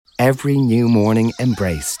Every new morning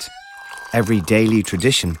embraced. Every daily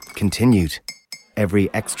tradition continued.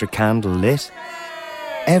 Every extra candle lit.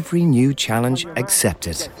 Every new challenge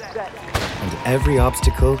accepted. And every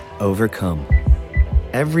obstacle overcome.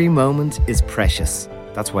 Every moment is precious.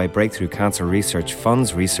 That's why Breakthrough Cancer Research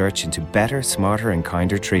funds research into better, smarter and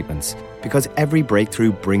kinder treatments. Because every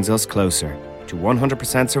breakthrough brings us closer to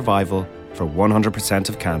 100% survival for 100%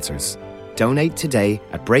 of cancers. Donate today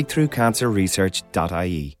at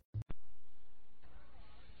breakthroughcancerresearch.ie.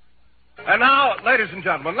 And now, ladies and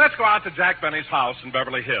gentlemen, let's go out to Jack Benny's house in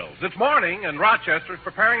Beverly Hills. It's morning, and Rochester is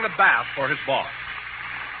preparing the bath for his boss.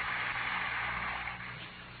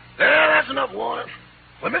 There, that's enough water.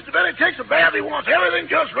 When Mr. Benny takes a bath, he wants everything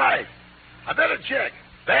just right. I better check.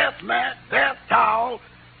 Bath mat, bath towel,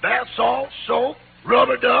 bath salt, soap,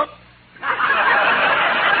 rubber duck,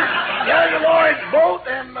 celluloid boat,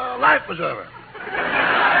 and life preserver.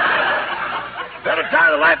 Better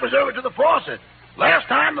tie the life preserver to the faucet. Last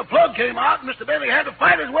time the plug came out, Mr. Benny had to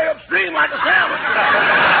fight his way upstream like a salmon.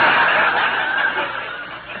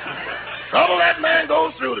 Trouble that man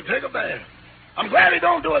goes through to take a bath. I'm glad he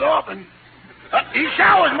don't do it often. He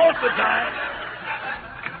showers most of the time.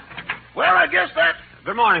 Well, I guess that...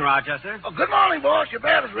 Good morning, Rochester. Oh, good morning, boss. Your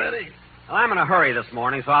bath is ready. Well, I'm in a hurry this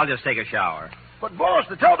morning, so I'll just take a shower. But, boss,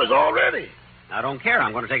 the tub is all ready. I don't care.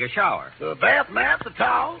 I'm going to take a shower. The bath mat, the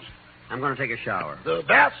towels. I'm going to take a shower. The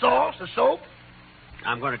bath salts, the soap.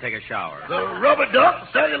 I'm going to take a shower. The rubber duck, the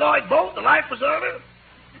celluloid boat, the life preserver.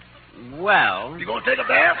 Well... You going to take a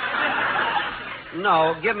bath?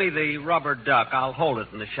 No, give me the rubber duck. I'll hold it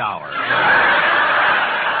in the shower.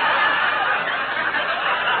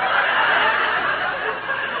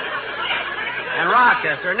 And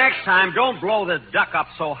Rochester, next time, don't blow the duck up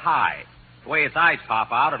so high. The way its eyes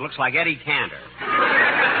pop out, it looks like Eddie Cantor.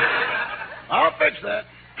 I'll fix that.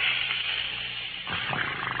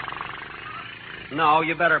 No,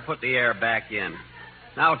 you better put the air back in.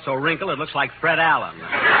 Now it's so wrinkled, it looks like Fred Allen.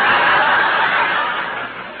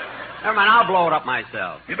 Never mind, I'll blow it up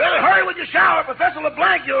myself. You better hurry with your shower. Professor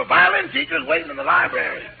LeBlanc, your violin teacher's waiting in the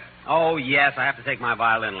library. Oh, yes, I have to take my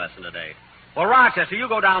violin lesson today. Well, Rochester, you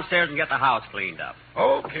go downstairs and get the house cleaned up.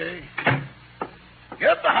 Okay.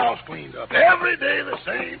 Get the house cleaned up. Every day the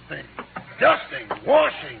same thing. Dusting,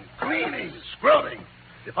 washing, cleaning, scrubbing.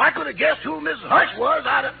 If I could have guessed who Mrs. Hush was,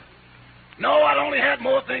 I'd have... No, I'd only had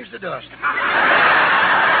more things to dust.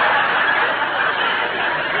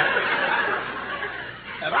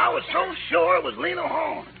 And I was so sure it was Lena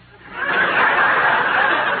Horne.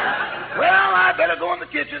 Well, I better go in the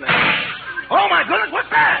kitchen and... Oh, my goodness, what's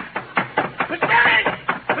that? Mr. Benny!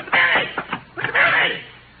 Mr. Benny! Mr. Benny!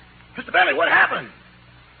 Mr. Benny, what happened?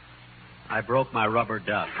 I broke my rubber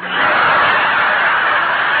duck.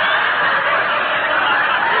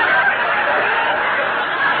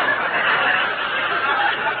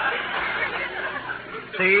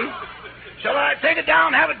 See? Shall I take it down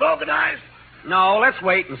and have it vulcanized? No, let's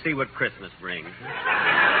wait and see what Christmas brings.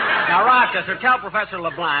 Now, Rochester, tell Professor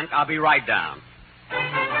LeBlanc I'll be right down.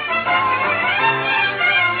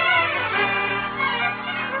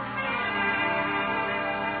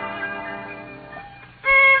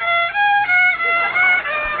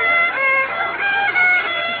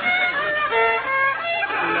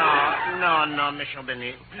 No, Monsieur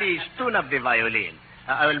Benny. Please tune up the violin.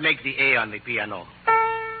 I will make the A on the piano.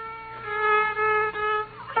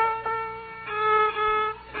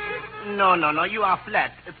 No. You are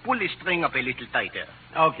flat. Pull the string up a little tighter.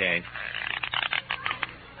 Okay.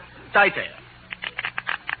 Tighter.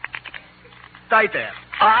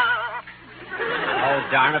 Ah! Oh,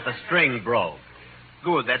 darn it, the string broke.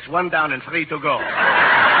 Good. That's one down and 3 to go.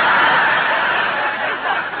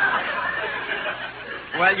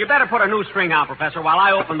 Well, you better put a new string on, Professor, while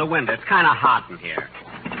I open the window. It's kind of hot in here.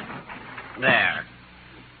 There.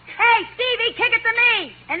 Hey, Stevie, kick it to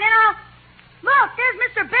me. And then I'll... Look, there's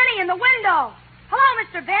Mr. Benny in the window. Hello,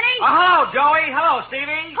 Mr. Benny. Oh, hello, Joey. Hello,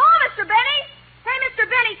 Stevie. Hello, Mr. Benny. Hey, Mr.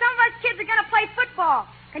 Benny, some of us kids are going to play football.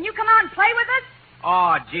 Can you come out and play with us?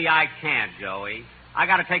 Oh, gee, I can't, Joey. I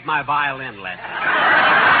got to take my violin lesson.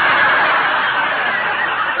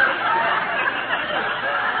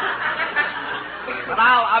 But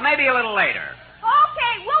I'll maybe a little later.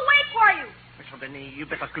 Okay, we'll wait for you. Mr. Benny, you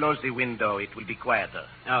better close the window. It will be quieter.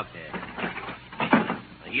 Okay.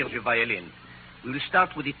 Here's your violin. We will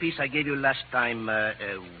start with the piece I gave you last time.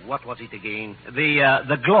 What was it again?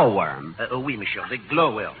 The glowworm. Oui, monsieur, the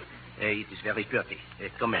glowworm. It is very pretty.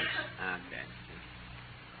 Commence. Okay.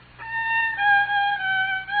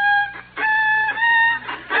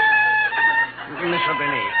 Monsieur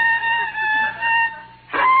Benny.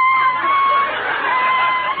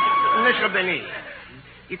 Monsieur Benny,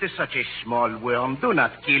 It is such a small worm. Do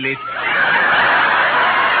not kill it.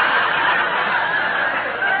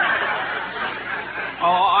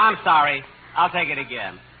 Oh, I'm sorry. I'll take it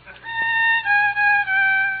again.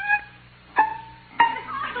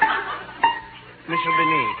 Mr.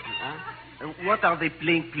 Benet, what are the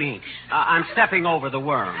plink-plinks? I'm stepping over the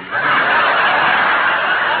worm.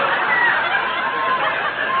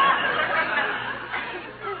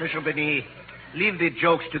 Mr. Benet, leave the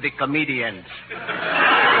jokes to the comedians.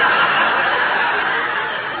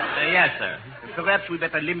 Yes, sir. Perhaps we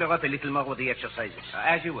better limber up a little more with the exercises.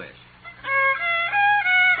 As you wish.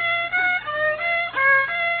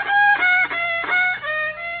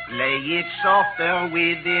 Lay it softer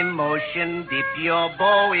with emotion. Dip your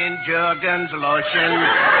bow in Jergens lotion.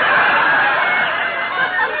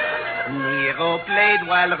 Nero played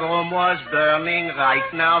while Rome was burning.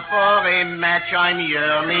 Right now for a match I'm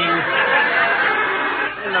yearning.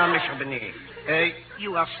 Now, Mr. Benet,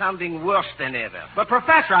 you are sounding worse than ever. But,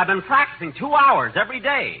 Professor, I've been practicing 2 hours every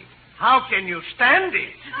day. How can you stand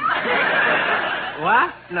it?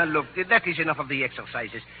 What? Now, look, that is enough of the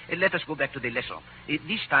exercises. Let us go back to the lesson.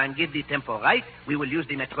 This time, get the tempo right. We will use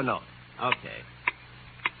the metronome. Okay.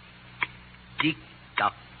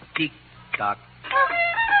 Tick-tock, tick-tock.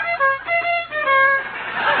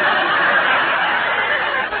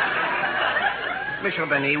 Mr.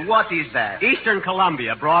 Benny, what is that? Eastern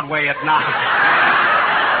Columbia, Broadway at night.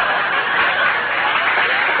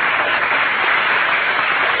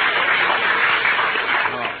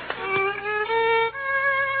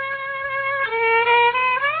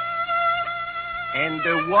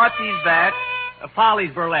 And what is that?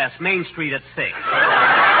 Follies Burlesque, Main Street at 6.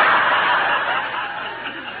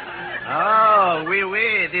 Oh,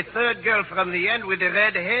 oui, the third girl from the end with the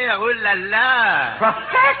red hair. Ooh la la.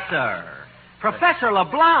 Professor! Professor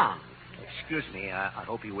LeBlanc. Excuse me, I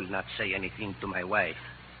hope you will not say anything to my wife.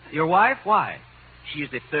 Your wife? Why? She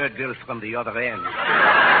is the third girl from the other end.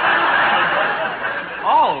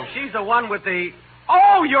 Oh, she's the one with the...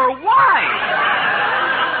 Oh, your wife!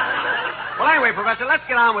 Well, anyway, Professor, let's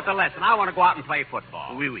get on with the lesson. I want to go out and play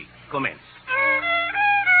football. Oui, commence.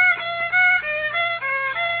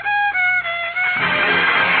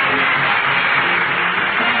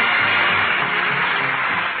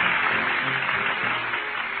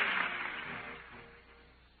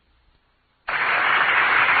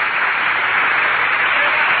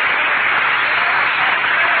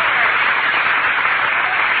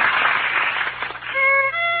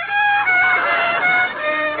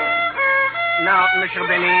 Now, Mr.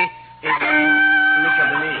 Benny,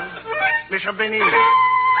 Mr.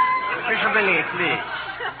 Benny, please.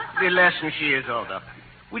 The lesson, she is over.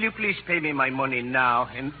 Will you please pay me my money now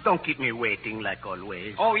and don't keep me waiting like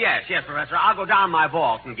always? Oh, yes, Professor. I'll go down my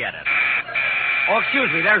vault and get it. Oh,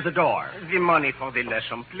 excuse me, there's the door. The money for the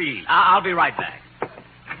lesson, please. I'll be right back.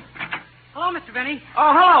 Hello, Mr. Benny.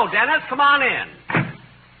 Oh, hello, Dennis. Come on in.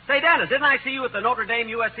 Say, Dennis, didn't I see you at the Notre Dame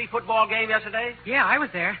USC football game yesterday? Yeah, I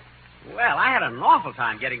was there. Well, I had an awful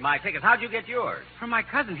time getting my tickets. How'd you get yours? From my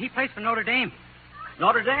cousin. He plays for Notre Dame.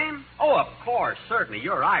 Notre Dame? Oh, of course, certainly.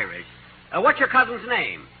 You're Irish. What's your cousin's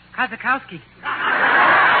name? Kozakowski.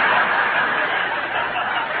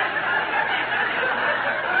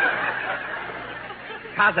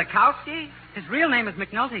 Kozakowski? His real name is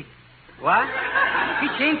McNulty. What? He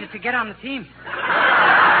changed it to get on the team.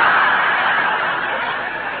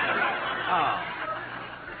 Oh.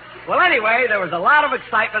 Well, anyway, there was a lot of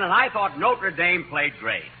excitement, and I thought Notre Dame played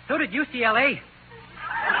great. So did UCLA.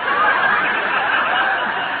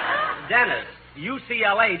 Dennis,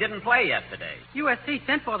 UCLA didn't play yesterday. USC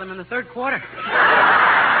sent for them in the third quarter.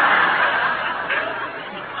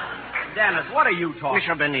 Dennis, what are you talking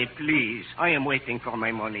Mr. Benny, please. I am waiting for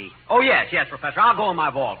my money. Oh, yes, Professor. I'll go in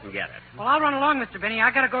my vault and get it. Well, I'll run along, Mr. Benny.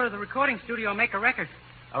 I got to go to the recording studio and make a record.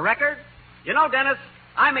 A record? You know, Dennis,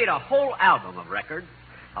 I made a whole album of records.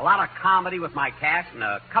 A lot of comedy with my cast and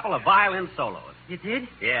a couple of violin solos. You did?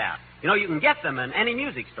 Yeah. You know, you can get them in any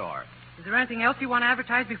music store. Is there anything else you want to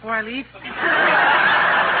advertise before I leave?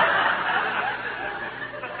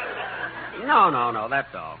 No,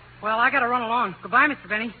 that's all. Well, I got to run along. Goodbye, Mr.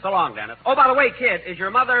 Benny. So long, Dennis. Oh, by the way, kid, is your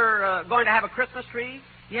mother going to have a Christmas tree?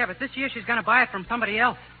 Yeah, but this year she's going to buy it from somebody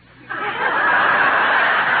else.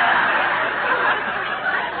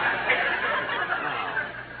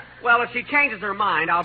 Well, if she changes her mind, I'll